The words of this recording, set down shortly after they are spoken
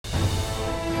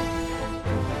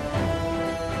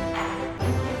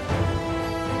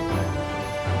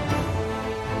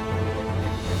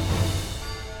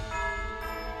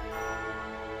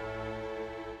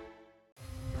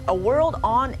A world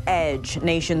on edge,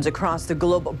 nations across the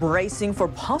globe bracing for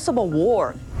possible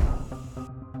war.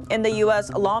 In the U.S.,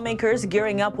 lawmakers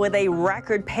gearing up with a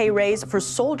record pay raise for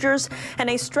soldiers and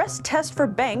a stress test for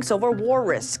banks over war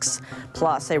risks.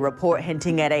 Plus, a report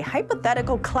hinting at a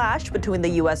hypothetical clash between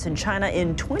the U.S. and China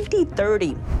in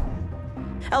 2030.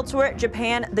 Elsewhere,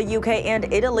 Japan, the UK,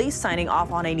 and Italy signing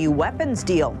off on a new weapons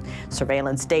deal.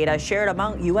 Surveillance data shared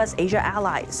among U.S.-Asia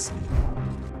allies.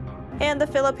 And the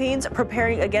Philippines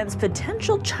preparing against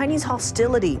potential Chinese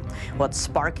hostility. What's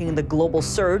sparking the global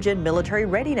surge in military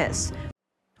readiness?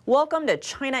 Welcome to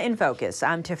China in Focus.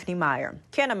 I'm Tiffany Meyer.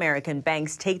 Can American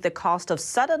banks take the cost of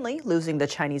suddenly losing the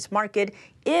Chinese market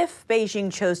if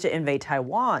Beijing chose to invade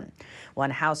Taiwan? One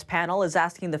House panel is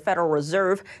asking the Federal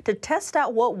Reserve to test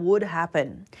out what would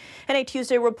happen. In a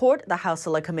Tuesday report, the House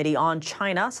Select Committee on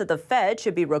China said the Fed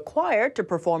should be required to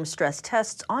perform stress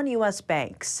tests on U.S.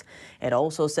 banks. It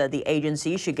also said the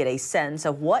agency should get a sense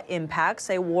of what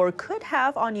impacts a war could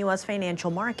have on U.S.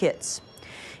 financial markets.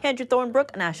 Andrew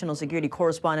Thornbrook, national security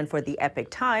correspondent for the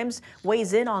Epoch Times,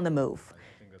 weighs in on the move.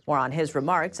 More on his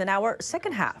remarks in our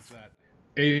second half.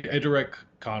 A direct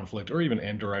conflict or even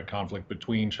indirect conflict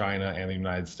between China and the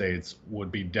United States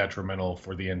would be detrimental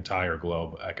for the entire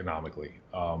globe economically.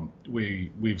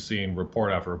 We've seen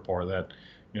report after report that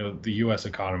the U.S.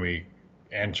 economy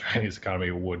and Chinese economy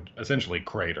would essentially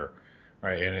crater,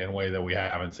 right, in a way that we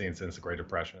haven't seen since the Great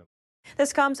Depression.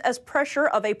 This comes as pressure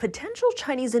of a potential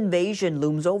Chinese invasion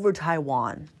looms over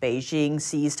Taiwan. Beijing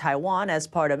sees Taiwan as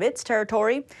part of its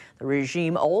territory. The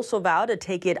regime also vowed to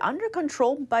take it under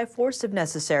control by force if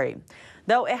necessary,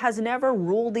 though it has never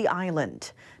ruled the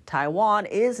island. Taiwan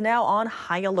is now on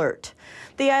high alert.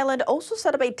 The island also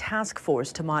set up a task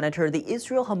force to monitor the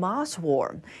Israel-Hamas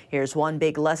war. Here's one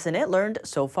big lesson it learned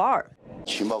so far.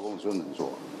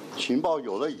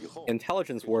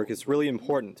 Intelligence work is really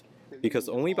important, because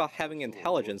only by having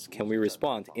intelligence can we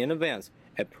respond in advance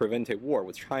and prevent a war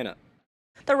with China.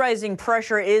 The rising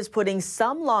pressure is putting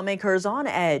some lawmakers on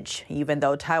edge, even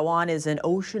though Taiwan is an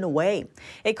ocean away.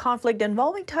 A conflict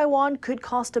involving Taiwan could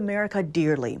cost America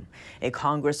dearly. A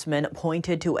congressman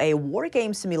pointed to a war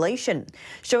game simulation,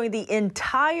 showing the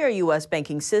entire U.S.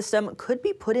 banking system could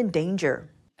be put in danger.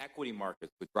 Equity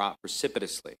markets would drop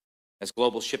precipitously as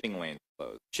global shipping lanes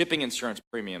close. Shipping insurance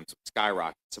premiums would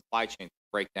skyrocket, supply chains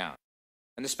would break down.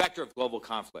 And the specter of global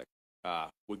conflict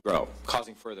would grow,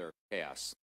 causing further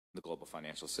chaos in the global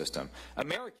financial system.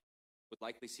 Americans would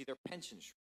likely see their pensions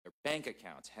shrink, their bank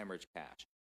accounts hemorrhage cash.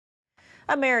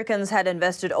 Americans had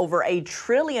invested over $1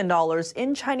 trillion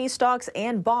in Chinese stocks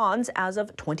and bonds as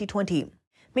of 2020.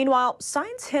 Meanwhile,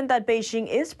 signs hint that Beijing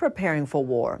is preparing for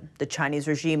war. The Chinese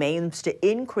regime aims to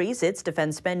increase its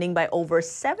defense spending by over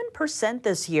 7%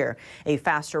 this year, a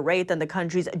faster rate than the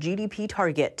country's GDP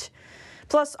target.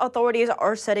 Plus, authorities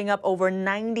are setting up over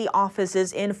 90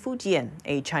 offices in Fujian,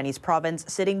 a Chinese province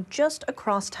sitting just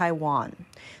across Taiwan.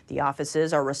 The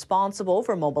offices are responsible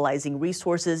for mobilizing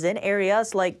resources in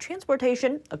areas like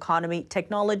transportation, economy,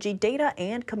 technology, data,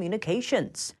 and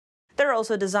communications. They're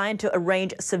also designed to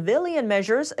arrange civilian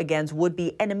measures against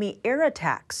would-be enemy air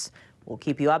attacks. We'll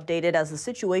keep you updated as the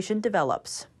situation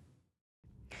develops.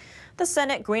 The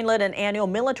Senate greenlit an annual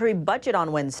military budget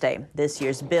on Wednesday. This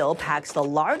year's bill packs the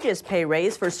largest pay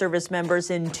raise for service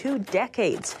members in 2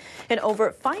 decades, an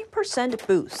over 5%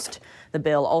 boost. The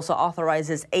bill also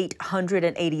authorizes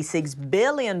 $886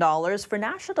 billion for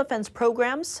national defense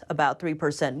programs, about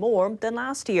 3% more than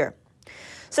last year.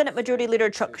 Senate Majority Leader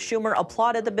Chuck Schumer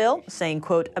applauded the bill, saying,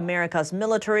 quote, "America's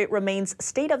military remains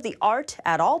state-of-the-art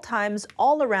at all times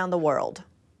all around the world."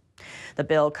 The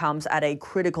bill comes at a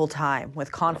critical time,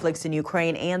 with conflicts in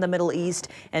Ukraine and the Middle East,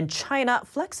 and China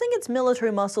flexing its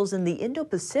military muscles in the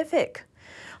Indo-Pacific.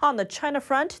 On the China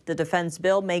front, the defense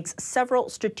bill makes several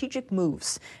strategic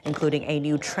moves, including a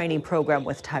new training program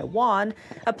with Taiwan,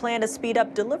 a plan to speed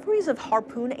up deliveries of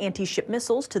Harpoon anti-ship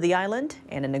missiles to the island,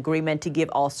 and an agreement to give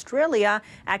Australia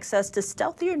access to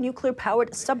stealthier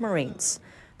nuclear-powered submarines.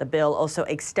 The bill also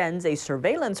extends a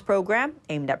surveillance program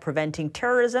aimed at preventing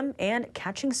terrorism and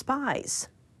catching spies.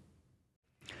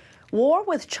 War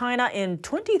with China in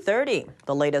 2030.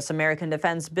 The latest American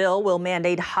defense bill will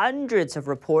mandate hundreds of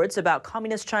reports about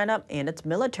Communist China and its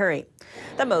military.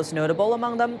 The most notable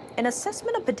among them, an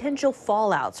assessment of potential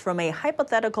fallouts from a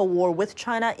hypothetical war with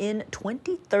China in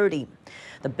 2030.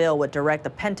 The bill would direct the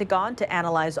Pentagon to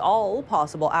analyze all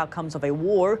possible outcomes of a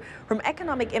war, from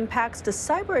economic impacts to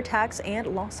cyber attacks and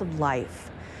loss of life.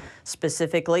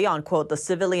 Specifically on, quote, the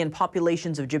civilian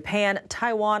populations of Japan,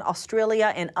 Taiwan,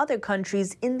 Australia, and other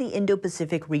countries in the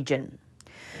Indo-Pacific region.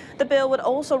 The bill would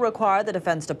also require the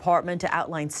Defense Department to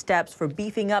outline steps for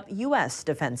beefing up U.S.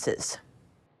 defenses.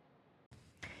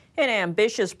 An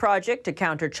ambitious project to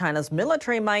counter China's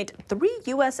military might, 3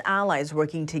 U.S. allies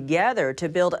working together to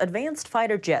build advanced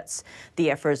fighter jets.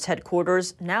 The effort's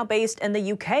headquarters now based in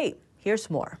the UK. Here's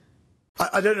more.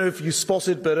 I don't know if you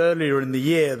spotted, but earlier in the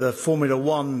year, the Formula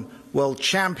One World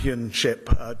Championship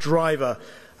driver,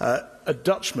 a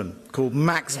Dutchman called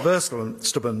Max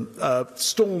Verstappen,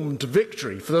 stormed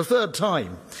victory for the 3rd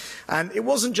time. And it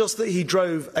wasn't just that he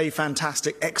drove a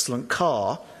fantastic, excellent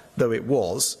car, though it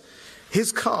was.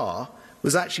 His car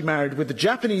was actually married with a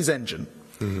Japanese engine,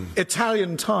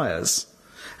 Italian tyres,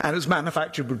 and it was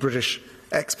manufactured with British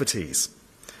expertise.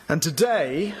 And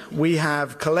today, we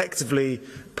have collectively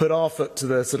put our foot to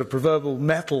the sort of proverbial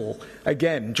metal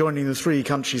again, joining the 3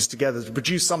 countries together to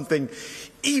produce something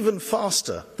even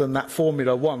faster than that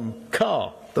Formula One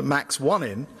car that Max won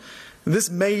in. And this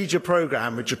major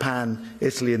programme with Japan,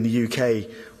 Italy and the UK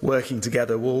working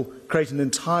together will create an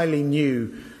entirely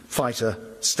new fighter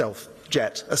stealth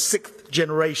jet, a 6th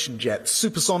generation jet,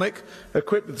 supersonic,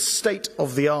 equipped with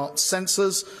state-of-the-art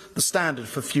sensors, the standard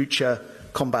for future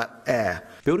combat air.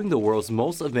 Building the world's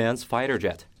most advanced fighter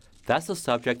jet. That's the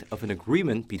subject of an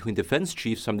agreement between defense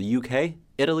chiefs from the UK,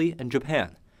 Italy, and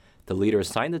Japan. The leaders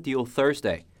signed the deal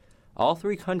Thursday. All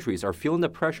 3 countries are feeling the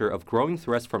pressure of growing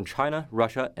threats from China,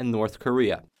 Russia, and North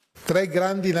Korea. 3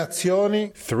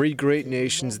 great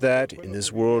nations that, in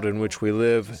this world in which we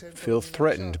live, feel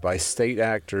threatened by state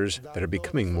actors that are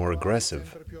becoming more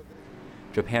aggressive.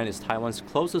 Japan is Taiwan's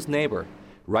closest neighbor.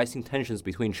 Rising tensions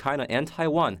between China and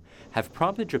Taiwan have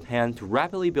prompted Japan to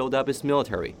rapidly build up its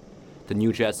military. The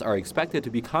new jets are expected to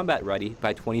be combat-ready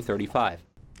by 2035.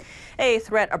 A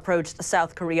threat approached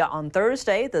South Korea on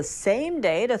Thursday, the same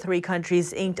day the 3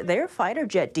 countries inked their fighter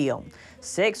jet deal.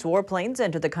 6 warplanes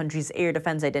entered the country's air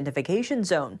defense identification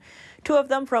zone, 2 of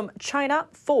them from China,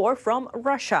 4 from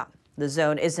Russia. The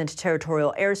zone isn't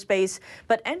territorial airspace,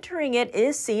 but entering it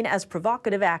is seen as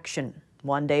provocative action.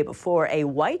 One day before, a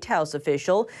White House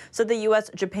official said the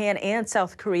U.S., Japan, and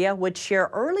South Korea would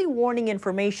share early warning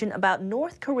information about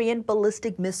North Korean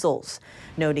ballistic missiles,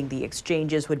 noting the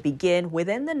exchanges would begin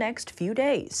within the next few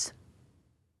days.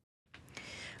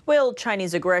 Will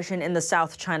Chinese aggression in the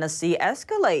South China Sea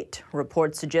escalate?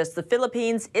 Reports suggest the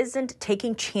Philippines isn't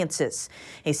taking chances.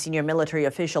 A senior military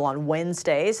official on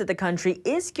Wednesday said the country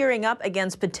is gearing up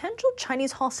against potential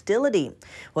Chinese hostility.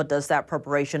 What does that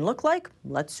preparation look like?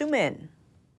 Let's zoom in.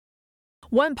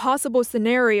 One possible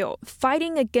scenario,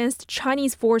 fighting against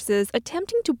Chinese forces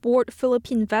attempting to board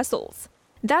Philippine vessels.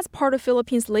 That's part of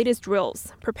Philippines' latest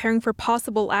drills, preparing for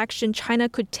possible action China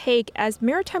could take as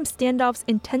maritime standoffs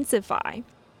intensify.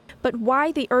 But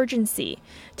why the urgency?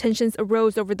 Tensions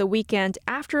arose over the weekend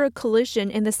after a collision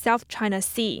in the South China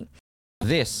Sea.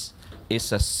 This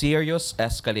is a serious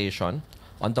escalation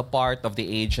on the part of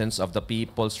the agents of the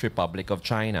People's Republic of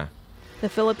China. The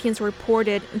Philippines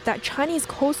reported that Chinese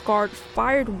Coast Guard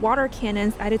fired water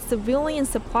cannons at its civilian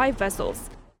supply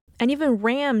vessels and even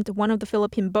rammed one of the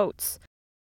Philippine boats.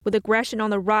 With aggression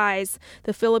on the rise,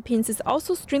 the Philippines is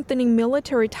also strengthening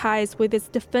military ties with its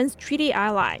defense treaty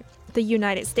ally, the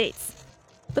United States.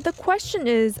 But the question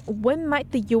is, when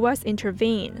might the U.S.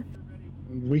 intervene?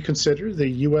 We consider the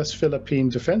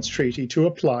U.S.-Philippine Defense Treaty to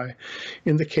apply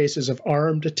in the cases of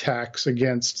armed attacks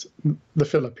against the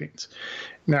Philippines.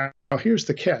 Now, here's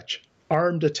the catch.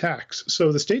 Armed attacks.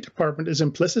 So the State Department is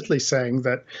implicitly saying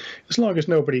that as long as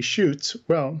nobody shoots,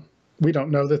 well, we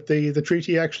don't know that the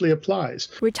treaty actually applies.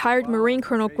 Retired Marine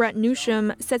Colonel Grant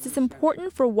Newsham says it's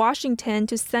important for Washington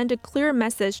to send a clear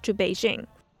message to Beijing.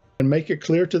 And make it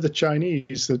clear to the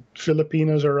Chinese that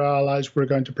Filipinos are our allies, we're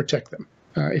going to protect them.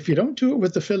 If you don't do it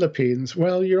with the Philippines,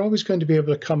 well, you're always going to be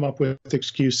able to come up with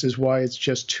excuses why it's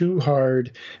just too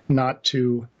hard not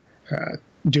to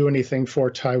do anything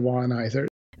for Taiwan either.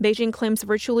 Beijing claims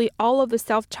virtually all of the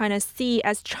South China Sea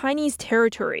as Chinese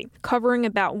territory, covering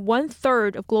about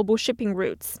 1/3 of global shipping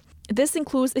routes. This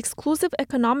includes exclusive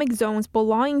economic zones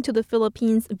belonging to the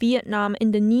Philippines, Vietnam,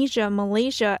 Indonesia,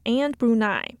 Malaysia, and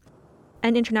Brunei.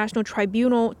 An international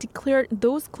tribunal declared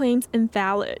those claims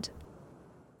invalid.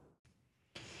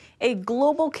 A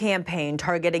global campaign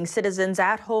targeting citizens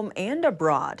at home and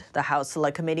abroad. The House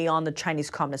Select Committee on the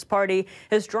Chinese Communist Party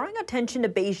is drawing attention to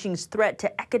Beijing's threat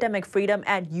to academic freedom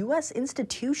at U.S.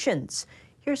 institutions.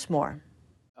 Here's more.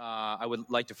 I would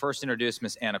like to first introduce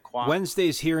Ms. Anna Kwok.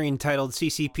 Wednesday's hearing, titled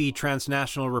CCP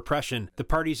Transnational Repression, the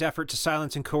party's effort to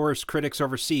silence and coerce critics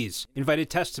overseas,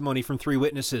 invited testimony from 3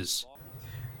 witnesses.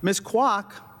 Ms.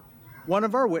 Kwok, one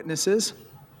of our witnesses,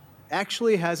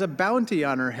 actually has a bounty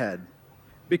on her head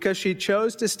because she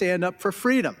chose to stand up for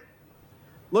freedom.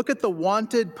 Look at the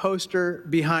wanted poster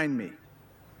behind me.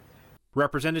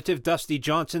 Representative Dusty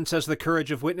Johnson says the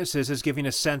courage of witnesses is giving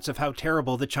a sense of how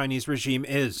terrible the Chinese regime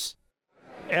is.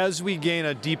 As we gain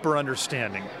a deeper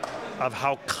understanding of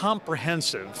how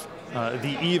comprehensive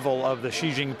the evil of the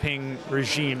Xi Jinping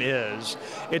regime is,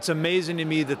 it's amazing to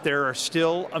me that there are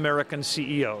still American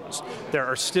CEOs, there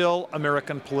are still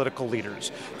American political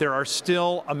leaders, there are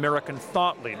still American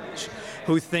thought leaders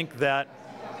who think that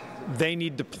they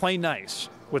need to play nice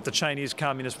with the Chinese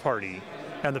Communist Party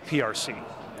and the PRC.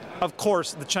 Of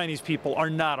course, the Chinese people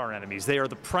are not our enemies. They are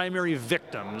the primary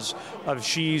victims of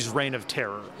Xi's reign of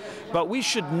terror. But we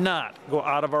should not go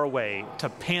out of our way to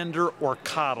pander or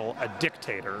coddle a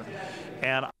dictator.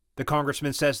 And the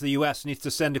congressman says the U.S. needs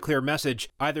to send a clear message,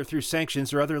 either through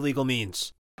sanctions or other legal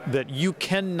means. That you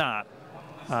cannot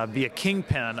be a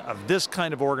kingpin of this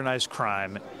kind of organized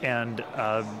crime and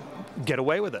get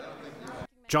away with it.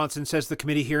 Johnson says the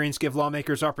committee hearings give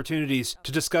lawmakers opportunities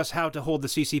to discuss how to hold the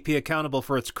CCP accountable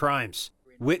for its crimes.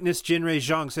 Witness Jinrei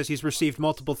Zhang says he's received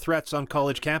multiple threats on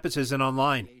college campuses and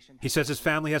online. He says his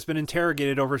family has been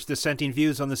interrogated over his dissenting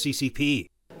views on the CCP.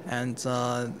 And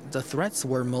the threats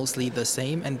were mostly the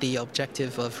same, and the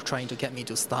objective of trying to get me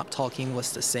to stop talking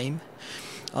was the same.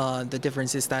 The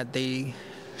difference is that they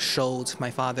showed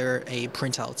my father a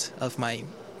printout of my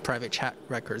private chat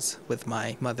records with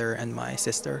my mother and my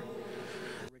sister.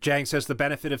 Zhang says the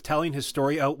benefit of telling his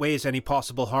story outweighs any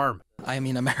possible harm. I am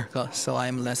in America, so I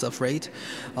am less afraid.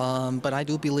 But I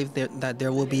do believe that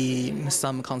there will be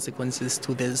some consequences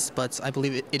to this. But I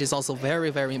believe it is also very,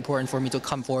 very important for me to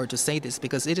come forward to say this,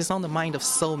 because it is on the mind of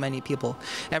so many people.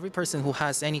 Every person who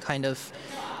has any kind of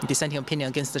dissenting opinion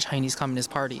against the Chinese Communist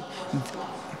Party,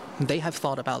 they have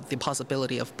thought about the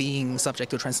possibility of being subject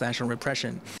to transnational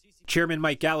repression. Chairman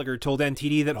Mike Gallagher told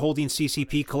NTD that holding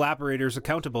CCP collaborators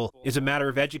accountable is a matter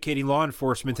of educating law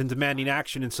enforcement and demanding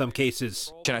action in some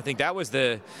cases. And I think that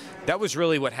was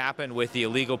really what happened with the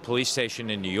illegal police station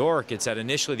in New York. It's that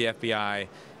initially the FBI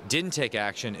didn't take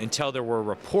action until there were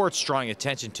reports drawing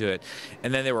attention to it,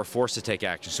 and then they were forced to take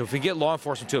action. So if we get law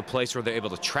enforcement to a place where they're able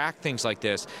to track things like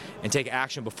this and take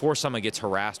action before someone gets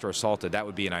harassed or assaulted, that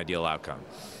would be an ideal outcome.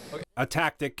 A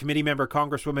tactic committee member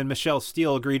Congresswoman Michelle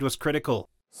Steele agreed was critical.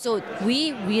 So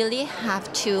we really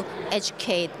have to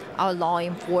educate our law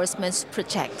enforcement to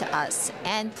protect us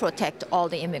and protect all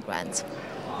the immigrants.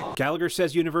 Gallagher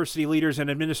says university leaders and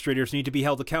administrators need to be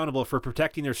held accountable for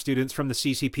protecting their students from the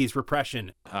CCP's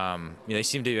repression. They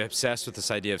seem to be obsessed with this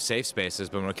idea of safe spaces,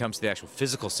 but when it comes to the actual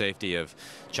physical safety of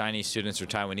Chinese students or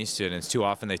Taiwanese students, too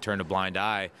often they turn a blind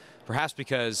eye, perhaps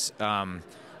because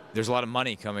there's a lot of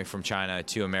money coming from China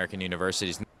to American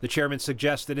universities. The chairman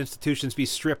suggests that institutions be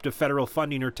stripped of federal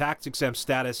funding or tax-exempt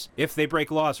status if they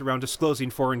break laws around disclosing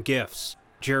foreign gifts.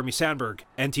 Jeremy Sandberg,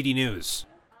 NTD News.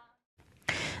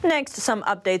 Next, some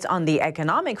updates on the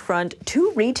economic front.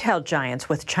 Two retail giants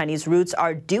with Chinese roots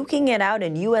are duking it out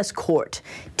in U.S. court.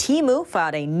 Temu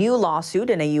filed a new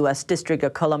lawsuit in a U.S. District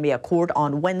of Columbia court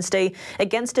on Wednesday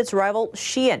against its rival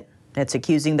Shein. It's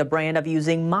accusing the brand of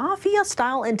using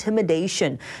mafia-style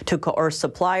intimidation to coerce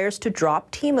suppliers to drop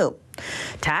Temu.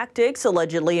 Tactics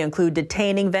allegedly include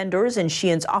detaining vendors in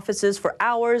Shein's offices for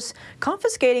hours,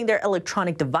 confiscating their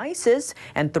electronic devices,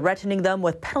 and threatening them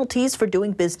with penalties for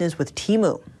doing business with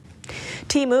Temu.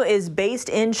 Temu is based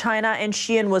in China and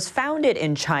Shein was founded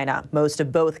in China. Most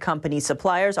of both companies'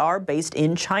 suppliers are based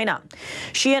in China.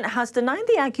 Shein has denied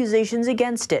the accusations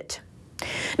against it.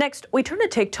 Next, we turn to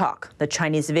TikTok. The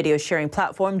Chinese video sharing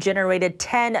platform generated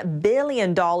 $10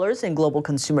 billion in global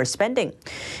consumer spending.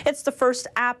 It's the first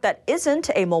app that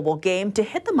isn't a mobile game to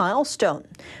hit the milestone.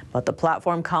 But the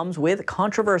platform comes with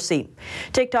controversy.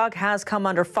 TikTok has come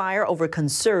under fire over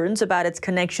concerns about its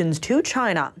connections to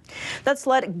China. That's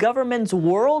led governments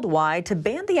worldwide to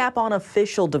ban the app on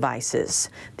official devices.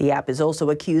 The app is also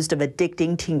accused of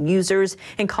addicting teen users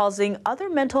and causing other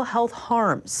mental health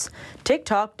harms.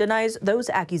 TikTok denies those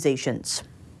accusations.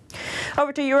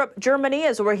 Over to Europe, Germany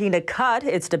is working to cut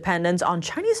its dependence on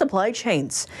Chinese supply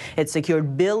chains. It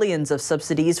secured billions of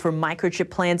subsidies for microchip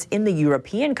plants in the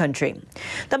European country.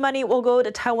 The money will go to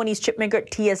Taiwanese chipmaker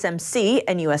TSMC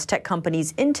and U.S. tech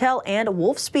companies Intel and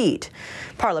Wolfspeed.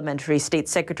 Parliamentary State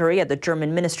Secretary at the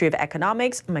German Ministry of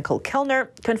Economics, Michael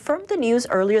Kellner, confirmed the news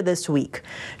earlier this week.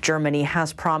 Germany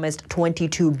has promised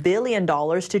 $22 billion to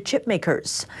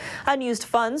chipmakers. Unused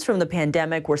funds from the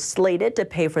pandemic were slated to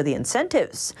pay for the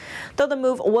incentives. Though the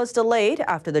move was delayed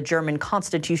after the German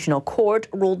Constitutional Court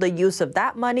ruled the use of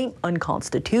that money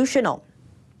unconstitutional.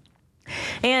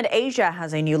 And Asia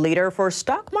has a new leader for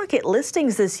stock market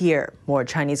listings this year. More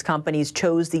Chinese companies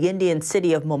chose the Indian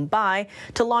city of Mumbai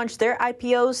to launch their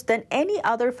IPOs than any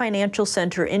other financial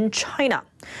center in China.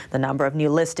 The number of new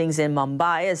listings in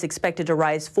Mumbai is expected to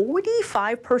rise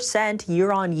 45%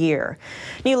 year on year.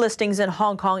 New listings in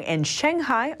Hong Kong and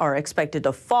Shanghai are expected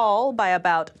to fall by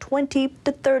about 20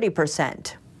 to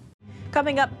 30%.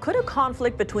 Coming up, could a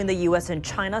conflict between the U.S. and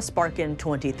China spark in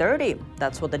 2030?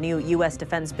 That's what the new U.S.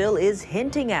 defense bill is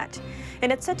hinting at.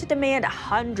 And it's set to demand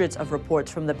hundreds of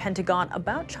reports from the Pentagon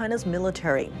about China's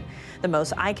military. The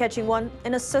most eye-catching one,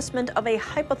 an assessment of a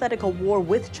hypothetical war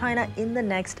with China in the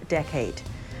next decade.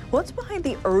 What's behind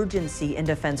the urgency in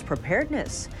defense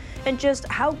preparedness? And just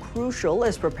how crucial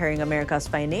is preparing America's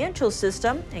financial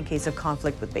system in case of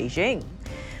conflict with Beijing?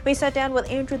 We sat down with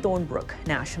Andrew Thornbrook,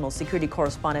 national security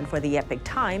correspondent for the Epoch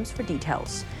Times, for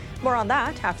details. More on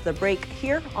that after the break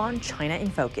here on China in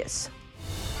Focus.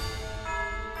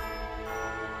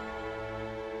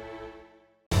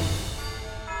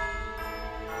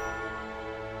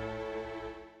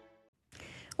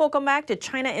 Welcome back to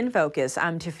China in Focus.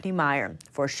 I'm Tiffany Meyer.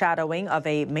 Foreshadowing of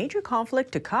a major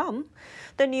conflict to come,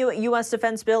 the new U.S.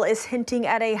 defense bill is hinting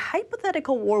at a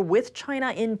hypothetical war with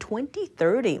China in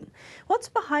 2030. What's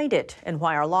behind it, and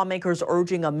why are lawmakers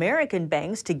urging American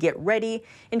banks to get ready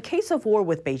in case of war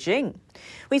with Beijing?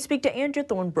 We speak to Andrew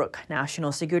Thornbrook,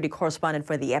 national security correspondent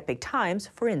for the Epoch Times,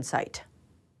 for insight.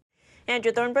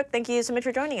 Andrew Thornbrook, thank you so much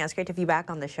for joining us. Great to have you back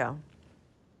on the show.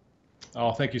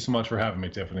 Oh, thank you so much for having me,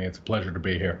 Tiffany. It's a pleasure to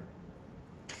be here.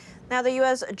 Now, the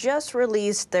U.S. just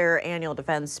released their annual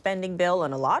defense spending bill,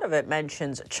 and a lot of it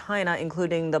mentions China,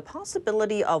 including the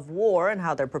possibility of war and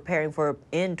how they're preparing for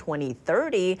in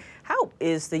 2030. How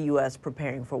is the U.S.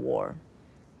 preparing for war?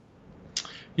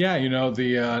 Yeah,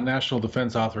 the National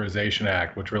Defense Authorization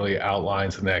Act, which really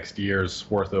outlines the next year's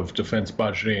worth of defense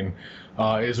budgeting,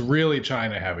 is really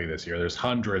China heavy this year. There's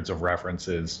hundreds of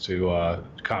references to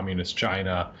communist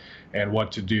China and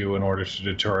what to do in order to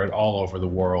deter it all over the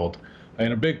world.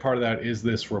 And a big part of that is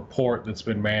this report that's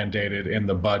been mandated in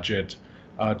the budget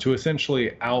to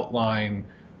essentially outline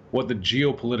what the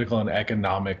geopolitical and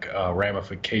economic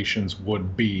ramifications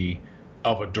would be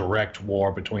of a direct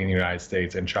war between the United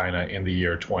States and China in the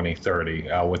year 2030,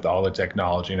 with all the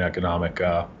technology and economic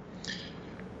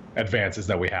advances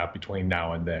that we have between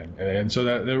now and then. And so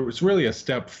that there was really a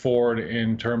step forward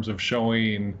in terms of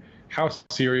showing how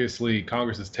seriously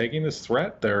Congress is taking this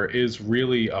threat. There is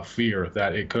really a fear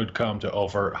that it could come to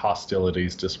overt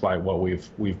hostilities, despite what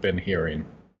we've been hearing.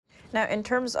 Now, in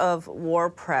terms of war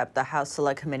prep, the House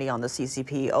Select Committee on the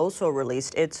CCP also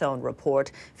released its own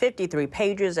report, 53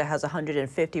 pages. It has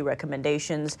 150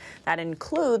 recommendations. That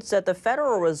includes that the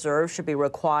Federal Reserve should be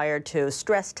required to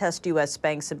stress test U.S.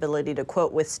 banks' ability to,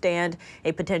 quote, withstand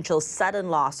a potential sudden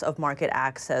loss of market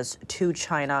access to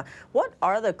China. What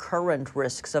are the current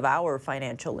risks of our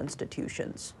financial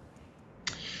institutions?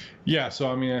 Yeah,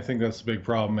 so I think that's a big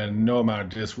problem, and no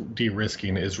amount of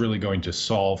de-risking is really going to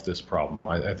solve this problem.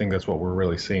 I think that's what we're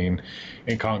really seeing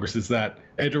in Congress, is that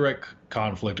a direct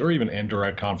conflict or even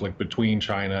indirect conflict between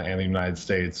China and the United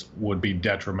States would be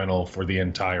detrimental for the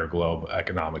entire globe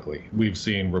economically. We've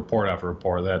seen report after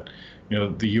report that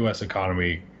the U.S.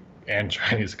 economy and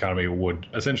Chinese economy would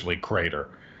essentially crater,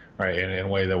 right, in a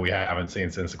way that we haven't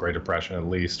seen since the Great Depression, at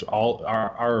least. All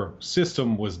our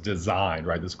system was designed,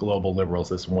 right, this global liberal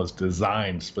system was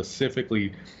designed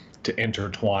specifically to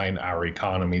intertwine our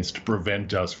economies to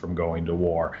prevent us from going to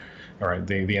war. All right,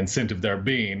 the incentive there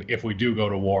being, if we do go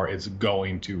to war, it's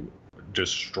going to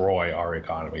destroy our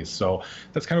economies. So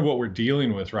that's kind of what we're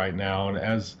dealing with right now. And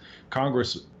as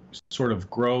Congress sort of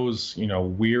grows,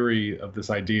 weary of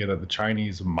this idea that the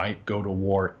Chinese might go to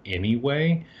war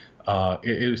anyway,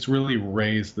 it's really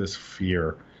raised this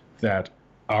fear that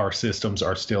our systems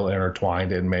are still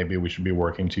intertwined, and maybe we should be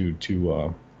working to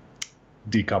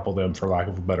decouple them, for lack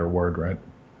of a better word, right?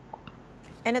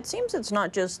 And it seems it's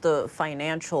not just the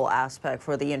financial aspect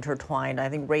for the intertwined. I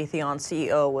think Raytheon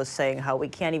CEO was saying how we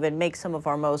can't even make some of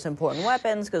our most important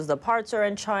weapons because the parts are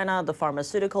in China, the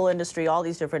pharmaceutical industry, all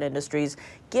these different industries.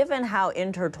 Given how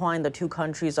intertwined the two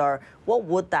countries are, what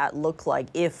would that look like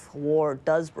if war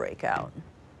does break out?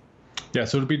 Yeah,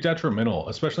 so it'd be detrimental,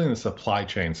 especially in the supply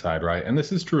chain side, right? And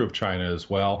this is true of China as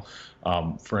well.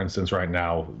 For instance, right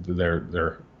now,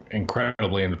 they're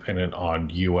incredibly independent on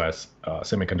U.S.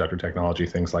 Semiconductor technology,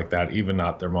 things like that, even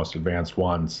not their most advanced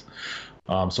ones.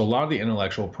 So a lot of the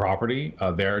intellectual property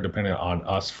they're dependent on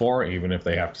us for, even if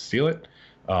they have to steal it.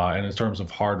 And in terms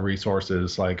of hard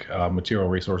resources like material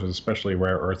resources, especially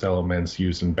rare earth elements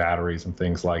used in batteries and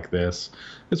things like this,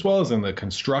 as well as in the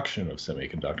construction of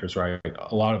semiconductors, right?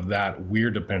 A lot of that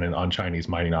we're dependent on Chinese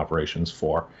mining operations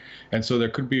for. And so there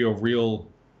could be a real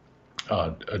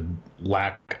a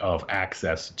lack of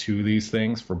access to these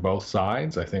things for both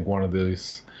sides. I think one of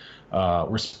these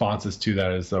responses to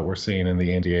that is that we're seeing in the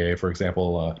NDAA, for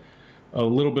example, a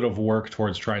little bit of work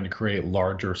towards trying to create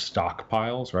larger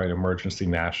stockpiles, right? Emergency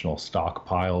national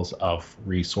stockpiles of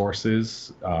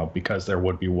resources because there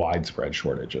would be widespread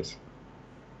shortages.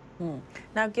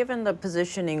 Now, given the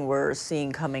positioning we're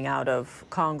seeing coming out of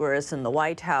Congress and the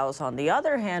White House, on the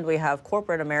other hand, we have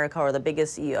corporate America, or the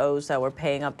biggest CEOs that were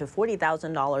paying up to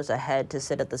 $40,000 a head to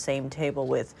sit at the same table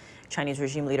with Chinese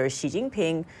regime leader Xi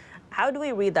Jinping. How do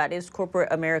we read that? Is corporate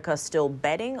America still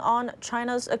betting on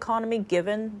China's economy,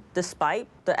 despite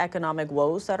the economic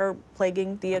woes that are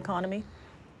plaguing the economy?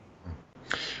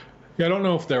 Yeah, I don't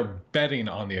know if they're betting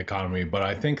on the economy, but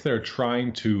I think they're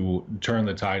trying to turn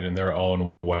the tide in their own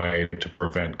way to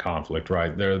prevent conflict,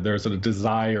 right? There's a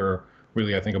desire,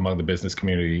 really, I think, among the business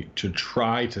community to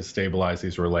try to stabilize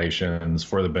these relations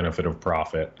for the benefit of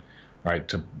profit, right?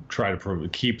 To try to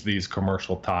keep these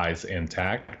commercial ties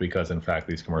intact, because in fact,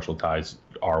 these commercial ties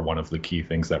are one of the key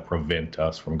things that prevent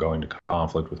us from going to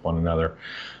conflict with one another.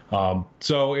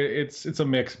 So it's a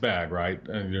mixed bag, right?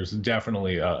 And there's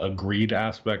definitely a greed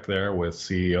aspect there with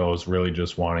CEOs really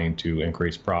just wanting to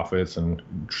increase profits and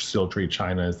still treat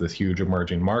China as this huge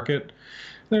emerging market.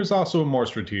 There's also a more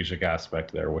strategic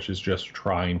aspect there, which is just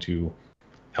trying to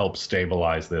help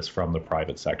stabilize this from the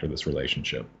private sector, this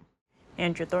relationship.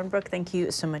 Andrew Thornbrook, thank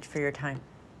you so much for your time.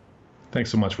 Thanks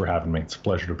so much for having me. It's a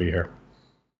pleasure to be here.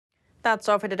 That's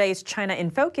all for today's China in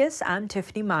Focus. I'm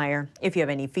Tiffany Meyer. If you have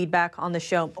any feedback on the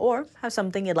show or have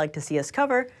something you'd like to see us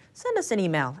cover, send us an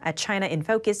email at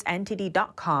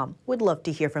chinainfocusntd.com. We'd love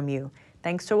to hear from you.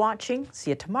 Thanks for watching.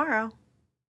 See you tomorrow.